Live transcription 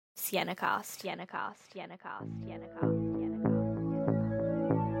SienaCast.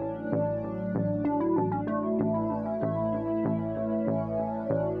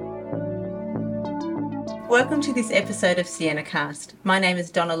 Welcome to this episode of SienaCast. My name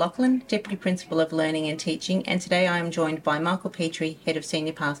is Donna Lachlan, Deputy Principal of Learning and Teaching, and today I am joined by Michael Petrie, Head of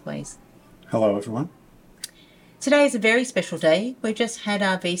Senior Pathways. Hello everyone. Today is a very special day. We've just had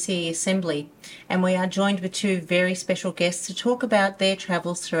our VCE Assembly and we are joined with two very special guests to talk about their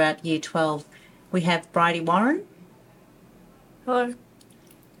travels throughout Year 12. We have Bridie Warren. Hello.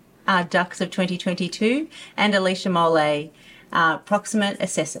 Our Ducks of 2022, and Alicia Mole, our Proximate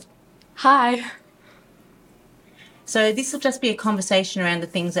Assessor. Hi. So this will just be a conversation around the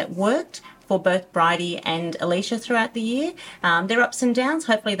things that worked for both Bridie and Alicia throughout the year. Their ups and downs.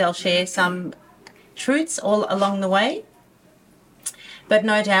 Hopefully they'll share some truths all along the way. But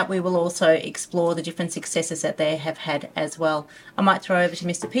no doubt we will also explore the different successes that they have had as well. I might throw over to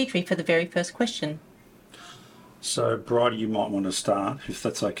Mr. Petrie for the very first question. So Bridie, you might want to start, if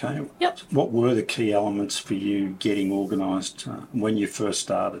that's okay. Yep. What were the key elements for you getting organised when you first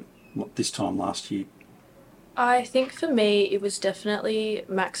started, this time last year? I think for me it was definitely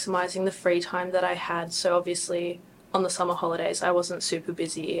maximising the free time that I had. So obviously on the summer holidays I wasn't super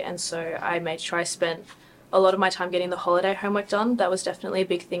busy, and so I made sure I spent a lot of my time getting the holiday homework done. That was definitely a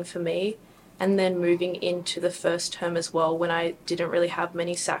big thing for me. And then moving into the first term as well, when I didn't really have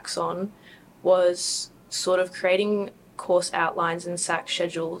many SACs on, was sort of creating course outlines and SAC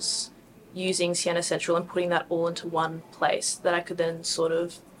schedules using Siena Central and putting that all into one place that I could then sort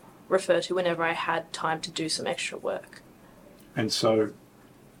of refer to whenever I had time to do some extra work. And so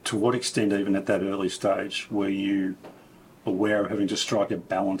to what extent, even at that early stage, were you aware of having to strike a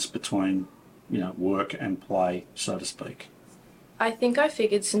balance between, work and play, so to speak? I think I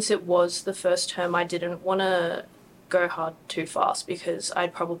figured since it was the first term, I didn't want to go hard too fast because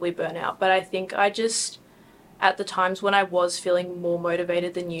I'd probably burn out. But I think I just, at the times when I was feeling more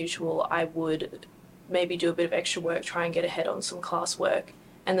motivated than usual, I would maybe do a bit of extra work, try and get ahead on some classwork.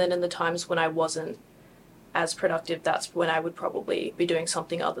 And then in the times when I wasn't as productive, that's when I would probably be doing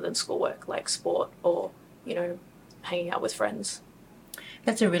something other than schoolwork, like sport or, hanging out with friends.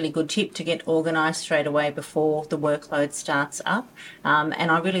 That's a really good tip, to get organised straight away before the workload starts up.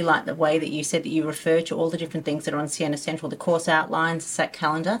 And I really like the way that you said that you refer to all the different things that are on Siena Central, the course outlines, the SAC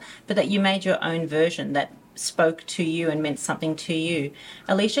calendar, but that you made your own version that spoke to you and meant something to you.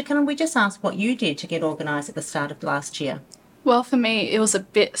 Alicia, can we just ask what you did to get organised at the start of last year? Well, for me, it was a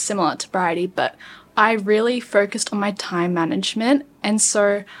bit similar to Bridie, but I really focused on my time management, and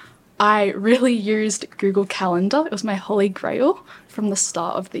so I really used Google Calendar. It was my holy grail from the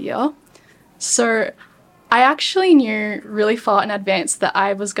start of the year. So I actually knew really far in advance that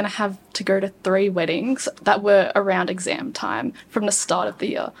I was going to have to go to 3 weddings that were around exam time from the start of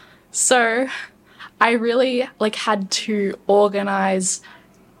the year. So I really had to organise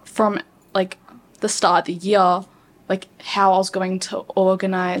from the start of the year, how I was going to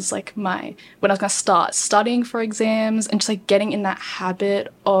organise when I was going to start studying for exams, and just getting in that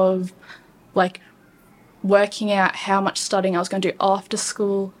habit of working out how much studying I was going to do after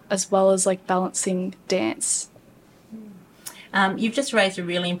school, as well as balancing dance. You've just raised a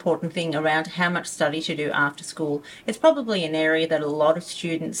really important thing around how much study to do after school. It's probably an area that a lot of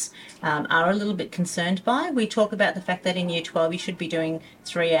students are a little bit concerned by. We talk about the fact that in Year 12 you should be doing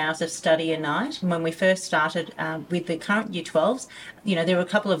 3 hours of study a night. And when we first started with the current Year 12s, there were a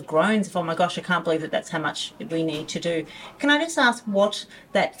couple of groans of, oh my gosh, I can't believe that that's how much we need to do. Can I just ask what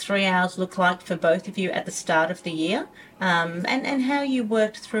that 3 hours looked like for both of you at the start of the year? And how you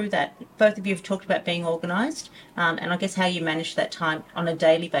worked through that. Both of you have talked about being organised, and I guess how you manage that time on a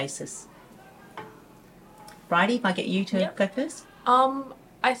daily basis. Bridie, if I get you to go first.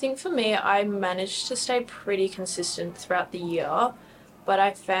 I think for me, I managed to stay pretty consistent throughout the year, but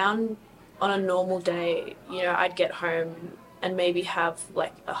I found on a normal day, I'd get home and maybe have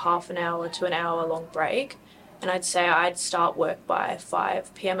a half an hour to an hour long break, and I'd say I'd start work by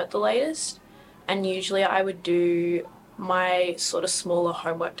 5 p.m. at the latest, and usually I would do my sort of smaller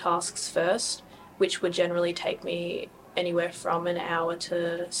homework tasks first, which would generally take me anywhere from an hour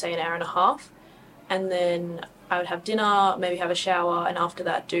to say an hour and a half, and then I would have dinner, maybe have a shower, and after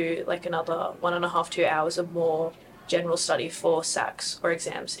that do another 1.5 to 2 hours of more general study for SACs or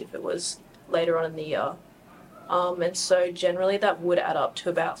exams if it was later on in the year. And so generally that would add up to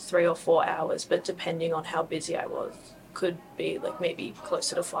about 3 or 4 hours, but depending on how busy I was, could be maybe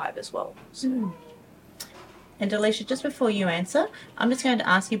closer to 5 as well. So. And Alicia, just before you answer, I'm just going to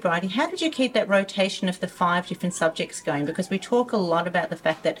ask you, Bridie, how did you keep that rotation of the 5 different subjects going? Because we talk a lot about the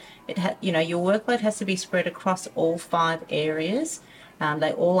fact that your workload has to be spread across all 5 areas.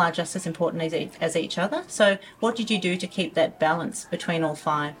 They all are just as important as each other. So what did you do to keep that balance between all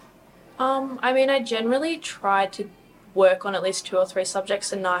five? I mean, I generally try to work on at least 2 or 3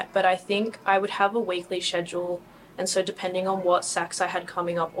 subjects a night, but I think I would have a weekly schedule, and so depending on what SACs I had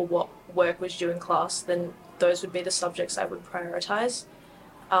coming up or what work was due in class, then those would be the subjects I would prioritise.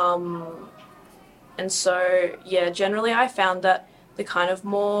 And so, yeah, generally I found that the kind of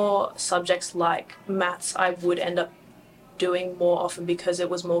more subjects like maths I would end up doing more often because it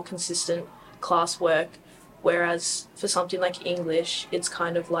was more consistent classwork, whereas for something like English, it's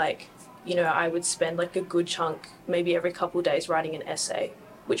kind of like, you know, I would spend like a good chunk, maybe every couple of days, writing an essay,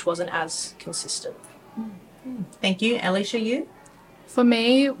 which wasn't as consistent. Thank you. Alicia, you? For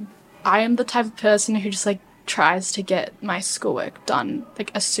me, I am the type of person who just like tries to get my schoolwork done like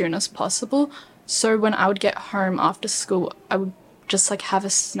as soon as possible. So when I would get home after school, I would just like have a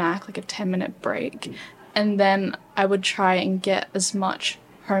snack, like a 10-minute break, and then I would try and get as much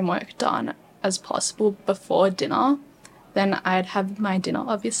homework done as possible before dinner. Then I'd have my dinner,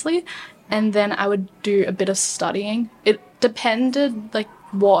 obviously, and then I would do a bit of studying. It depended like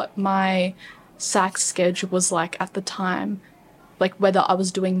what my SAC schedule was like at the time, like whether I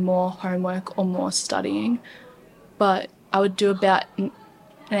was doing more homework or more studying. But I would do about an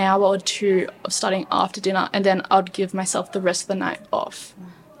hour or 2 of studying after dinner, and then I'd give myself the rest of the night off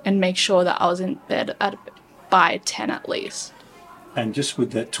and make sure that I was in bed by 10 at least. And just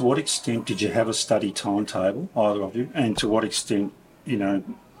with that, to what extent did you have a study timetable, either of you? And to what extent, you know,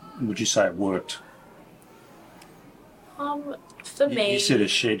 would you say it worked? For me, You said a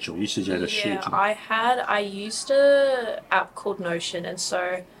schedule. You said you had a schedule. I used a app called Notion, and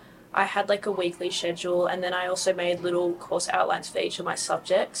so I had like a weekly schedule, and then I also made little course outlines for each of my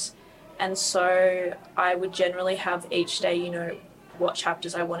subjects. And so I would generally have each day, you know, what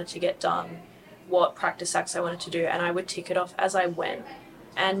chapters I wanted to get done, what practice acts I wanted to do, and I would tick it off as I went.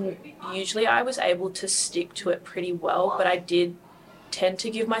 And usually I was able to stick to it pretty well, but I did tend to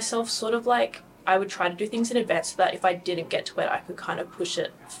give myself sort of like, I would try to do things in advance so that if I didn't get to it, I could kind of push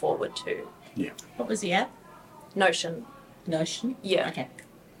it forward too. Yeah. What was the app? Notion. Notion? Yeah. Okay.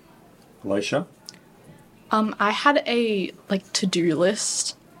 Alicia? I had a like to-do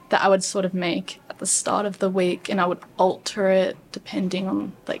list that I would sort of make at the start of the week, and I would alter it depending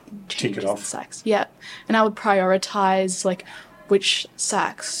on like changes in off. SACs. Yeah, and I would prioritize like which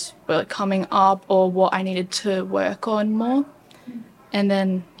SACs were coming up or what I needed to work on more, and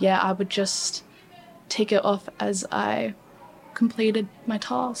then yeah, I would just tick it off as I completed my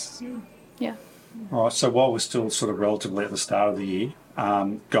tasks. Yeah. All right, so while we're still sort of relatively at the start of the year,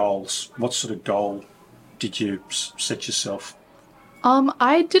 goals. What sort of goal did you set yourself?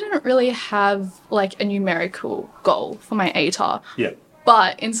 I didn't really have like a numerical goal for my ATAR. Yeah.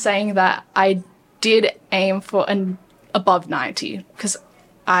 But in saying that, I did aim for an above 90 because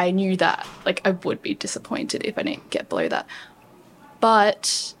I knew that like I would be disappointed if I didn't get below that.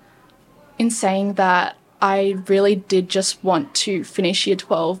 But in saying that, I really did just want to finish year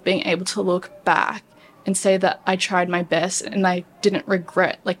 12 being able to look back and say that I tried my best and I didn't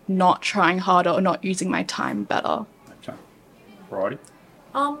regret like not trying harder or not using my time better. Okay. Righty.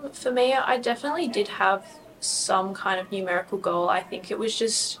 For me, I definitely did have some kind of numerical goal. I think it was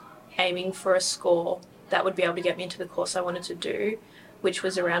just aiming for a score that would be able to get me into the course I wanted to do, which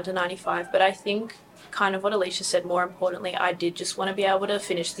was around a 95. But I think kind of what Alicia said, more importantly, I did just want to be able to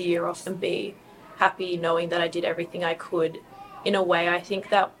finish the year off and be happy knowing that I did everything I could in a way I think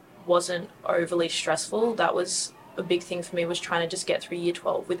that wasn't overly stressful. That was a big thing for me, was trying to just get through year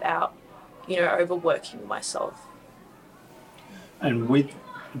 12 without, you know, overworking myself. And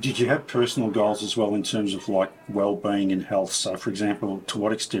did you have personal goals as well in terms of like well-being and health? So, for example, to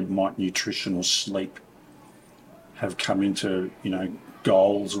what extent might nutrition or sleep have come into, you know,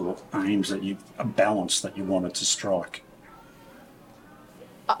 goals or aims a balance that you wanted to strike?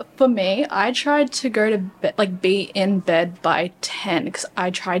 For me, I tried to go to bed, like be in bed by 10 because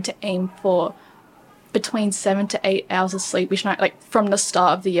I tried to aim for between 7 to 8 hours of sleep each night, like from the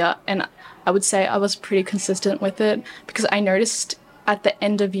start of the year. And I would say I was pretty consistent with it because I noticed at the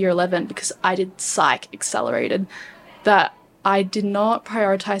end of year 11, because I did psych accelerated, that I did not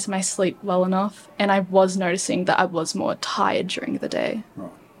prioritize my sleep well enough, and I was noticing that I was more tired during the day.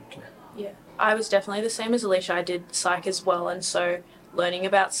 Right. Okay. Yeah, I was definitely the same as Alicia. I did psych as well, and so learning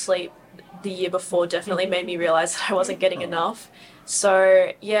about sleep the year before definitely made me realize that I wasn't getting enough.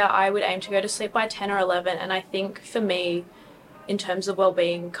 So yeah, I would aim to go to sleep by 10 or 11, and I think for me, in terms of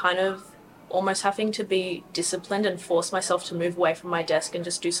well-being, kind of almost having to be disciplined and force myself to move away from my desk and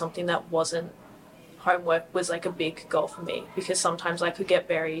just do something that wasn't homework was like a big goal for me, because sometimes I could get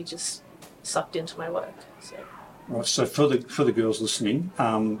very just sucked into my work. So Right, so for the girls listening,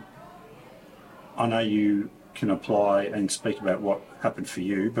 I know you can apply and speak about what happened for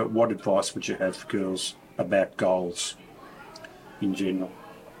you, but what advice would you have for girls about goals in general,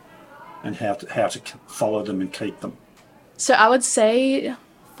 and how to follow them and keep them? So I would say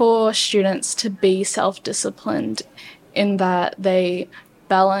for students to be self-disciplined in that they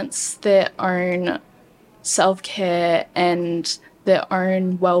balance their own self-care and their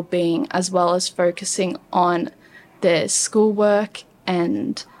own well-being, as well as focusing on their schoolwork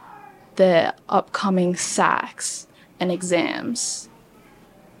and their upcoming SACs and exams.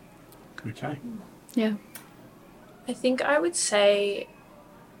 Okay. Yeah. I think I would say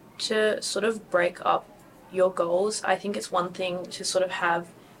to sort of break up your goals. I think it's one thing to sort of have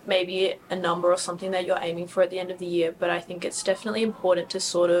maybe a number or something that you're aiming for at the end of the year, but I think it's definitely important to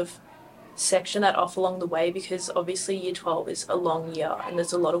sort of section that off along the way, because obviously year 12 is a long year and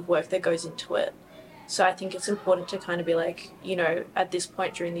there's a lot of work that goes into it. So I think it's important to kind of be like, you know, at this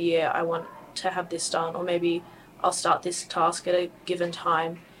point during the year, I want to have this done, or maybe I'll start this task at a given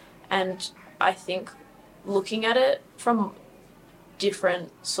time. And I think looking at it from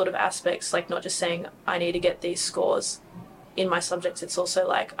different sort of aspects, like not just saying I need to get these scores in my subjects, it's also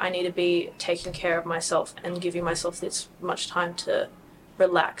like I need to be taking care of myself and giving myself this much time to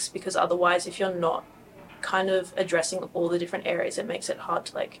relax, because otherwise if you're not kind of addressing all the different areas, it makes it hard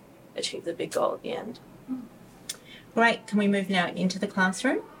to like achieve the big goal at the end. Great. Can we move now into the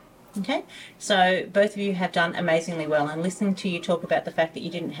classroom? Okay. So both of you have done amazingly well, and listening to you talk about the fact that you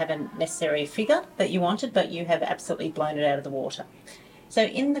didn't have a necessary figure that you wanted, but you have absolutely blown it out of the water. So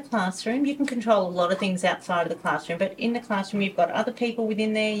in the classroom, you can control a lot of things outside of the classroom, but in the classroom, you've got other people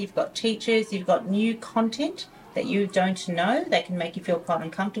within there, you've got teachers, you've got new content that you don't know that can make you feel quite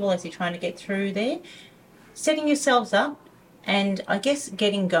uncomfortable as you're trying to get through there. Setting yourselves up and I guess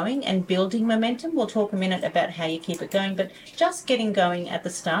getting going and building momentum. We'll talk a minute about how you keep it going, but just getting going at the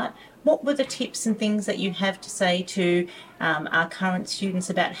start. What were the tips and things that you have to say to our current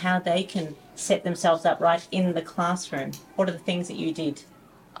students about how they can set themselves up right in the classroom? What are the things that you did?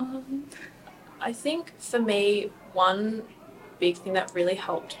 I think for me, one big thing that really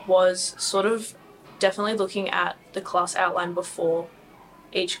helped was sort of definitely looking at the class outline before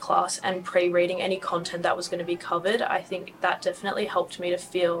each class and pre-reading any content that was going to be covered. I think that definitely helped me to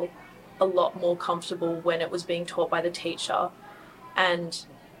feel a lot more comfortable when it was being taught by the teacher. And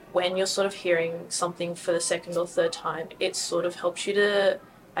when you're sort of hearing something for the second or third time, it sort of helps you to,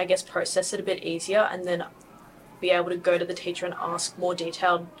 I guess, process it a bit easier and then be able to go to the teacher and ask more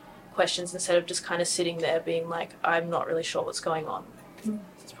detailed questions instead of just kind of sitting there being like, I'm not really sure what's going on.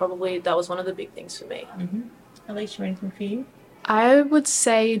 It's probably, that was one of the big things for me. Alicia, anything for you? I would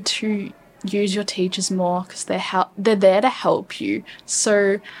say to use your teachers more because they're there to help you.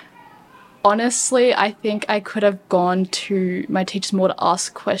 So honestly, I think I could have gone to my teachers more to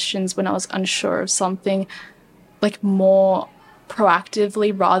ask questions when I was unsure of something, like more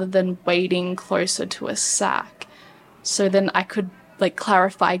proactively rather than waiting closer to a SAC. So then I could like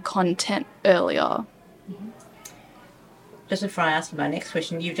clarify content earlier. Just before I ask you my next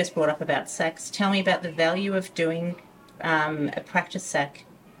question, you've just brought up about SACs. Tell me about the value of doing a practice SAC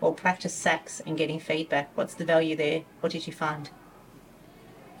or practice SACs and getting feedback. What's the value there? What did you find?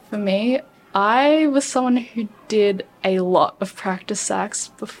 For me, I was someone who did a lot of practice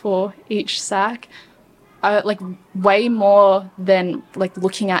SACs before each SAC. Like way more than like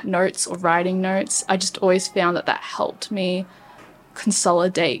looking at notes or writing notes. I just always found that helped me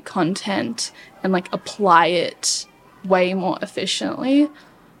consolidate content and like apply it way more efficiently.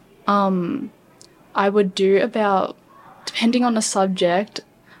 I would do about, depending on the subject,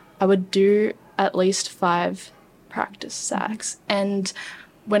 I would do at least 5 practice SACs. And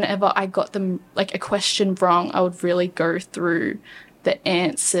whenever I got them like a question wrong, I would really go through the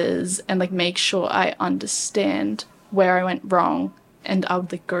answers and like make sure I understand where I went wrong, and I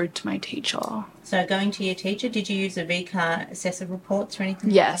would like go to my teacher. So going to your teacher, did you use the VCAR assessor reports or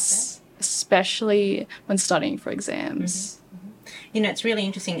anything? Yes, especially when studying for exams. You know, it's really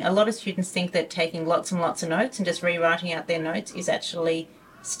interesting. A lot of students think that taking lots and lots of notes and just rewriting out their notes is actually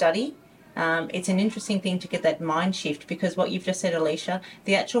study. It's an interesting thing to get that mind shift, because what you've just said, Alicia,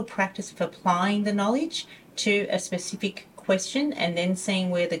 the actual practice of applying the knowledge to a specific question and then seeing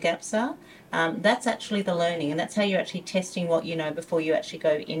where the gaps are, that's actually the learning, and that's how you're actually testing what you know before you actually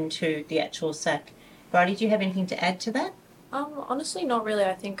go into the actual SAC. Bridie, do you have anything to add to that? Honestly, not really.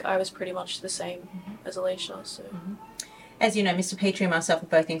 I think I was pretty much the same as Alicia. So. As you know, Mr. Petrie and myself are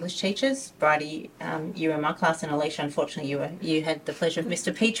both English teachers. Bridie, you were in my class, and Alicia, unfortunately, you had the pleasure of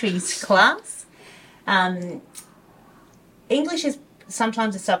Mr. Petrie's class. English is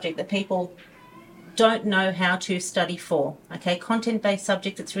sometimes a subject that people don't know how to study for. Okay, content-based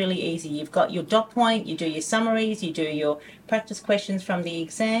subjects, it's really easy. You've got your dot point, you do your summaries, you do your practice questions from the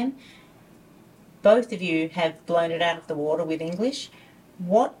exam. Both of you have blown it out of the water with English.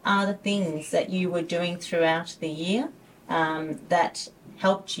 What are the things that you were doing throughout the year that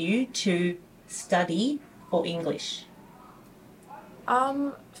helped you to study for English?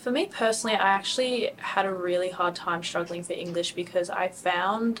 For me personally, I actually had a really hard time struggling for English because I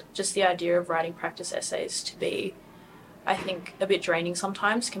found just the idea of writing practice essays to be, I think, a bit draining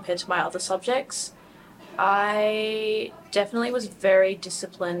sometimes compared to my other subjects. I definitely was very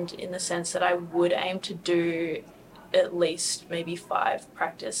disciplined in the sense that I would aim to do at least maybe 5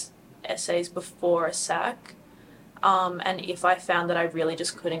 practice essays before a SAC. And if I found that I really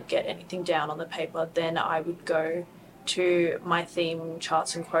just couldn't get anything down on the paper, then I would go to my theme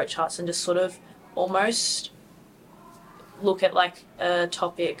charts and quote charts and just sort of almost look at like a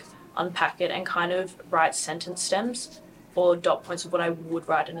topic, unpack it, and kind of write sentence stems or dot points of what I would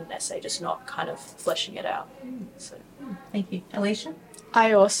write in an essay, just not kind of fleshing it out. So. Thank you. Alicia?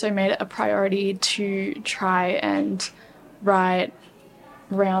 I also made it a priority to try and write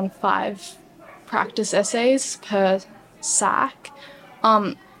around 5 practice essays per SAC.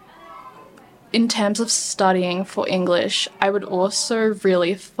 In terms of studying for English, I would also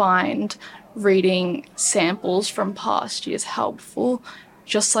really find reading samples from past years helpful,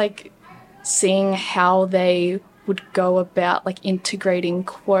 just like seeing how they would go about like integrating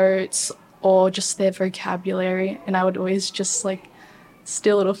quotes or just their vocabulary, and I would always just like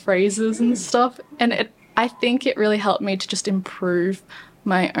steal little phrases and stuff, and I think it really helped me to just improve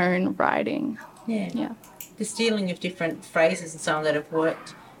my own writing. Yeah. The stealing of different phrases and so on that have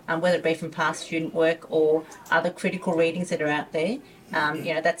worked, whether it be from past student work or other critical readings that are out there,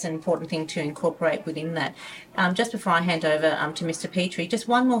 that's an important thing to incorporate within that. Just before I hand over to Mr. Petrie, just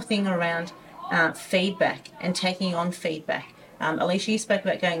one more thing around feedback and taking on feedback. Alicia, you spoke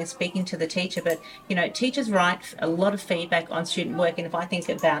about going and speaking to the teacher, but, teachers write a lot of feedback on student work, and if I think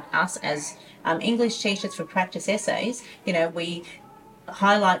about us as English teachers for practice essays, we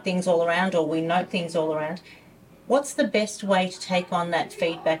highlight things all around or we note things all around. What's the best way to take on that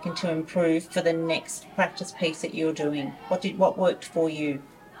feedback and to improve for the next practice piece that you're doing? What worked for you?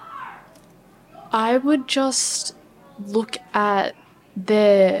 I would just look at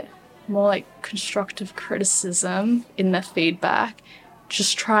their more like constructive criticism in the feedback.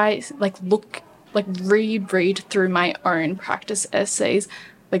 Just try reread through my own practice essays,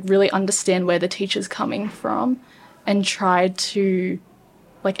 like really understand where the teacher's coming from and try to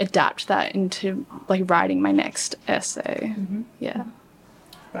adapt that into writing my next essay. Mm-hmm. Yeah.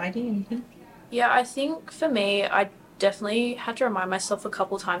 Writing, anything? Yeah, I think for me, I definitely had to remind myself a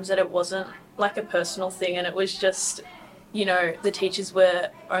couple times that it wasn't like a personal thing, and it was just, the teachers were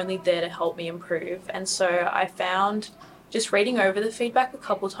only there to help me improve. And so I found just reading over the feedback a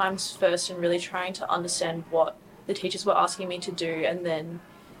couple times first and really trying to understand what the teachers were asking me to do, and then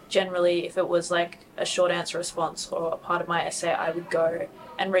generally if it was like a short answer response or a part of my essay, I would go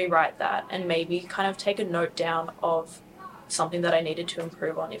and rewrite that and maybe kind of take a note down of something that I needed to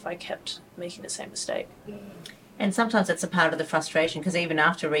improve on if I kept making the same mistake. And sometimes that's a part of the frustration, because even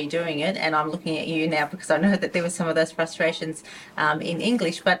after redoing it, and I'm looking at you now because I know that there were some of those frustrations in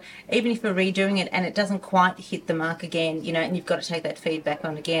English, but even if you're redoing it and it doesn't quite hit the mark again, and you've got to take that feedback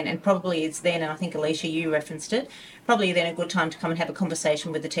on again, and probably it's then, and I think Alicia, you referenced it, probably then a good time to come and have a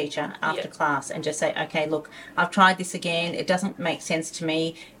conversation with the teacher after class and just say, okay, look, I've tried this again, it doesn't make sense to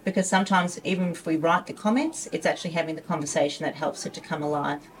me, because sometimes even if we write the comments, it's actually having the conversation that helps it to come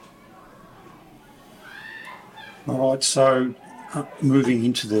alive. All right, so moving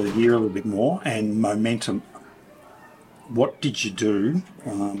into the year a little bit more and momentum, what did you do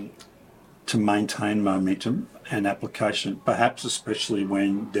to maintain momentum and application, perhaps especially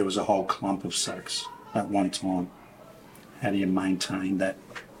when there was a whole clump of SACs at one time? How do you maintain that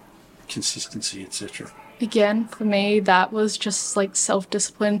consistency, etc.? Again, for me, that was just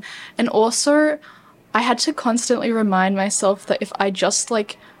self-discipline. And also, I had to constantly remind myself that if I just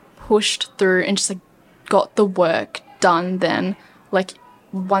pushed through and just got the work done, then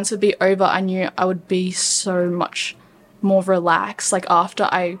once it'd be over, I knew I would be so much more relaxed after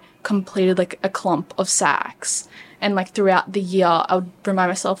I completed a clump of SACs. And throughout the year, I would remind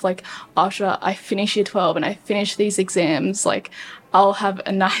myself after I finish year 12 and I finish these exams, I'll have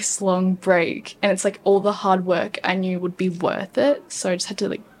a nice long break, and it's all the hard work I knew would be worth it. So I just had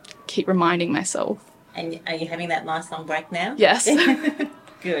to keep reminding myself. And are you having that nice long break now? Yes.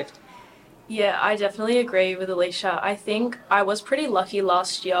 Good. Yeah, I definitely agree with Alicia. I think I was pretty lucky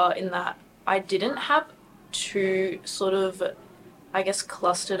last year in that I didn't have to sort of I guess,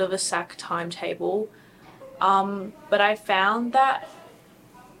 clustered of a SAC timetable. But I found that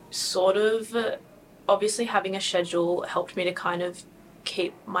sort of obviously having a schedule helped me to kind of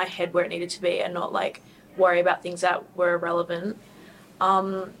keep my head where it needed to be and not like worry about things that were irrelevant.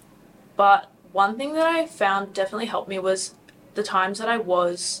 But one thing that I found definitely helped me was the times that I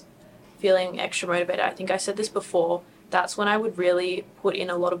was feeling extra motivated. I think I said this before. That's when I would really put in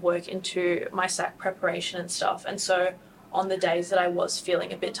a lot of work into my SAC preparation and stuff. And so on the days that I was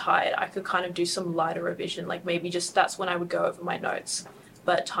feeling a bit tired, I could kind of do some lighter revision. Like maybe just that's when I would go over my notes.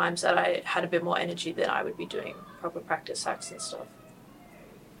 But times that I had a bit more energy, then I would be doing proper practice SACs and stuff.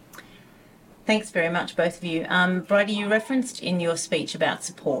 Thanks very much, both of you. Bridie, you referenced in your speech about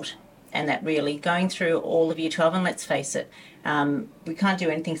support, and that really going through all of Year 12, and let's face it, we can't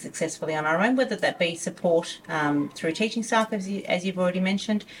do anything successfully on our own, whether that be support through teaching staff, as you've already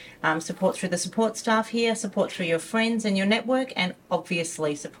mentioned, support through the support staff here, support through your friends and your network, and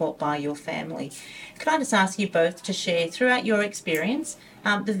obviously support by your family. Can I just ask you both to share throughout your experience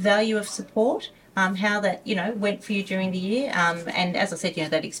the value of support, how that went for you during the year, and as I said,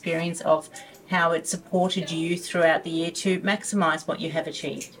 that experience of how it supported you throughout the year to maximise what you have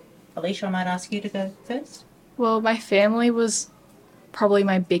achieved. Alicia, I might ask you to go first. Well, my family was probably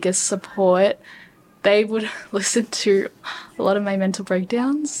my biggest support. They would listen to a lot of my mental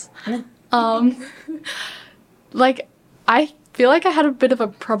breakdowns. Like, I feel like I had a bit of a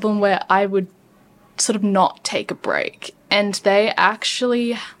problem where I would sort of not take a break. And they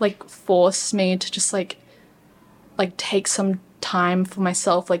actually, forced me to just, take some time for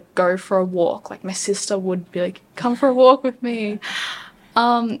myself, go for a walk. Like, my sister would be like, come for a walk with me.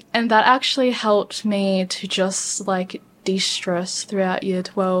 And that actually helped me to just, de-stress throughout Year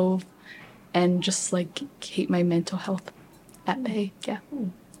 12 and just, keep my mental health at bay. Yeah.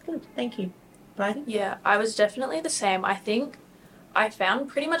 Good. Thank you. Bridie? Yeah, I was definitely the same. I think I found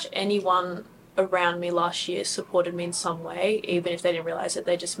pretty much anyone around me last year supported me in some way, even if they didn't realise it,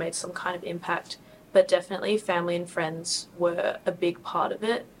 they just made some kind of impact. But definitely family and friends were a big part of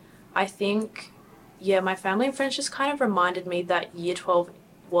it. I think, my family and friends just kind of reminded me that Year 12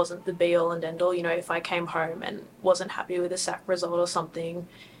 wasn't the be-all and end-all. If I came home and wasn't happy with a SAC result or something,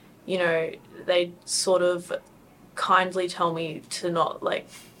 they'd sort of kindly tell me to not,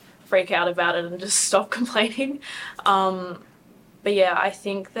 freak out about it and just stop complaining. But yeah, I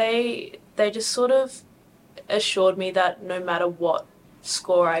think they just sort of assured me that no matter what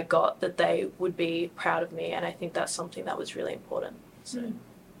score I got, that they would be proud of me, and I think that's something that was really important.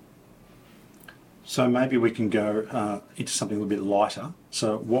 So maybe we can go into something a little bit lighter.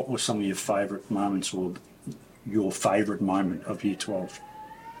 So what were some of your favourite moments, or your favourite moment of Year 12?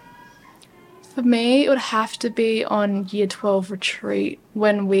 For me, it would have to be on Year 12 retreat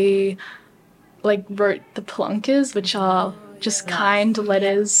when we wrote the plunkers, which are just kind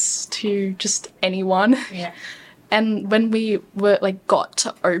letters to just anyone. Yeah. And when we were got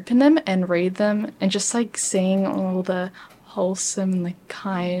to open them and read them and just seeing all the wholesome and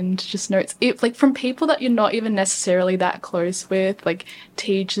kind just notes, from people that you're not even necessarily that close with,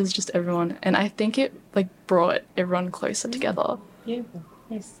 teachers, just everyone, and I think it brought everyone closer together. Beautiful.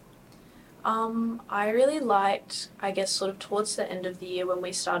 Yes. I really liked, I guess, sort of towards the end of the year when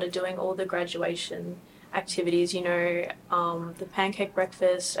we started doing all the graduation activities, the pancake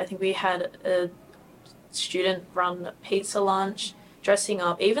breakfast. I think we had a student-run pizza lunch, dressing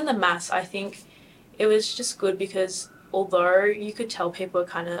up, even the mass. I think it was just good because although you could tell people were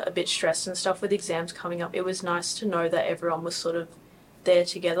kind of a bit stressed and stuff with exams coming up, it was nice to know that everyone was sort of there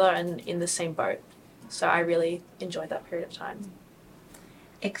together and in the same boat. So I really enjoyed that period of time.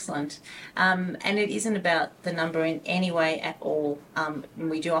 Excellent. And it isn't about the number in any way at all.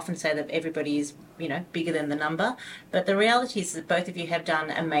 We do often say that everybody is, bigger than the number, but the reality is that both of you have done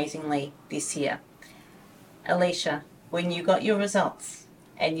amazingly this year. Alicia, when you got your results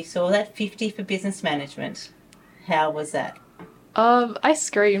and you saw that 50 for business management, how was that? I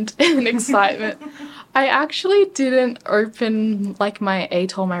screamed in excitement. I actually didn't open my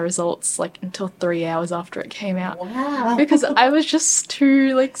ATOL, my results, until 3 hours after it came out. Wow. Because I was just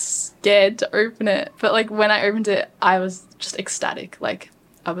too scared to open it. But when I opened it, I was just ecstatic.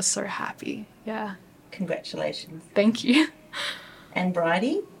 I was so happy. Yeah. Congratulations. Thank you. And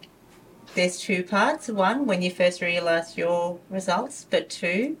Bridie, there's two parts. One, when you first realised your results, but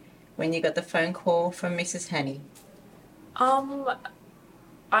two, when you got the phone call from Mrs. Hanny.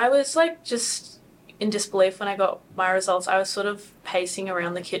 I was just in disbelief when I got my results. I was sort of pacing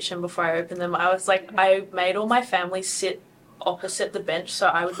around the kitchen before I opened them. I was I made all my family sit opposite the bench so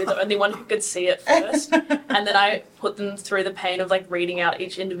I would be the only one who could see it first. And then I put them through the pain of reading out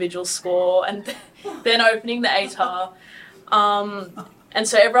each individual score and then opening the ATAR. And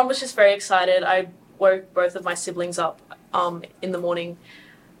so everyone was just very excited. I woke both of my siblings up in the morning.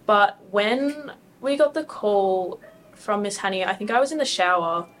 But when we got the call from Miss Hanny, I think I was in the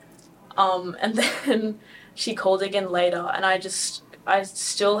shower, and then she called again later, and I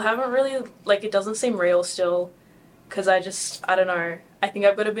still haven't really, like, it doesn't seem real still, because I don't know, I think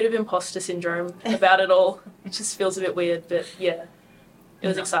I've got a bit of imposter syndrome about it all. It just feels a bit weird, but yeah, it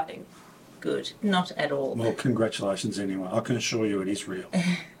was exciting. Good. Not at all. Well, congratulations anyway. I can assure you it is real.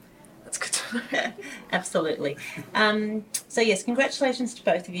 That's good to know. Absolutely. So yes, congratulations to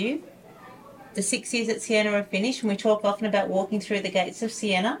both of you. The 6 years at Siena are finished, and we talk often about walking through the gates of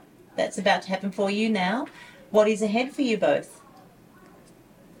Siena. That's about to happen for you now. What is ahead for you both?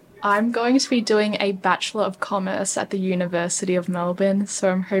 I'm going to be doing a Bachelor of Commerce at the University of Melbourne, so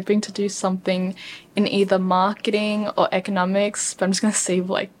I'm hoping to do something in either marketing or economics, but I'm just going to see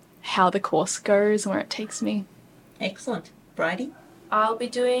like how the course goes and where it takes me. Excellent. Bridie? I'll be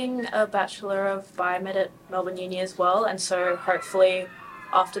doing a Bachelor of Biomed at Melbourne Uni as well, and so hopefully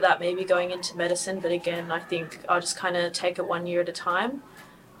after that maybe going into medicine, but again I think I'll just kind of take it 1 year at a time.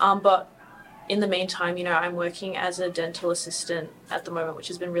 But in the meantime, you know, I'm working as a dental assistant at the moment, which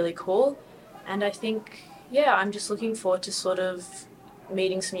has been really cool. And I think, yeah, I'm just looking forward to sort of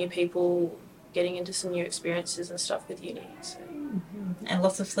meeting some new people, getting into some new experiences and stuff with uni. So. And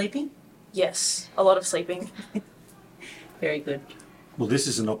lots of sleeping? Yes, a lot of sleeping. Very good. Well, this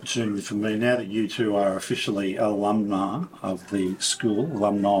is an opportunity for me, now that you two are officially alumni of the school,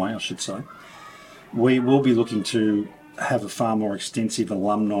 alumni I should say, we will be looking to have a far more extensive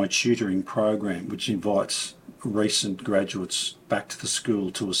alumni tutoring program which invites recent graduates back to the school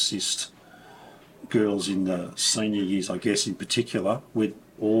to assist girls in the senior years, I guess, in particular, with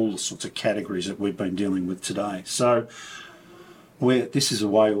all the sorts of categories that we've been dealing with today. So this is a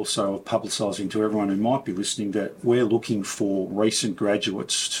way also of publicising to everyone who might be listening that we're looking for recent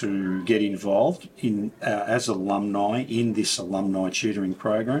graduates to get involved in as alumni in this alumni tutoring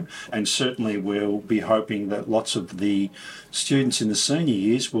program, and certainly we'll be hoping that lots of the students in the senior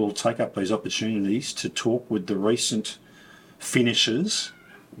years will take up these opportunities to talk with the recent finishers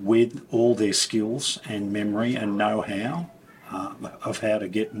with all their skills and memory and know-how of how to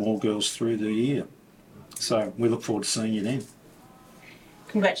get more girls through the year. So we look forward to seeing you then.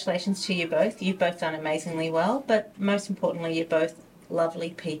 Congratulations to you both. You've both done amazingly well, but most importantly, you're both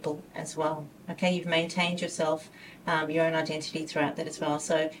lovely people as well. Okay, you've maintained yourself, your own identity throughout that as well.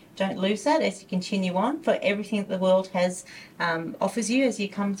 So don't lose that as you continue on for everything that the world has offers you as you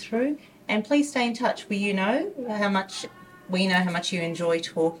come through. And please stay in touch. We know how much you enjoy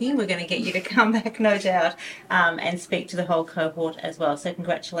talking. We're going to get you to come back, no doubt, and speak to the whole cohort as well. So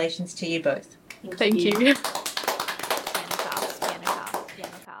congratulations to you both. Thank you.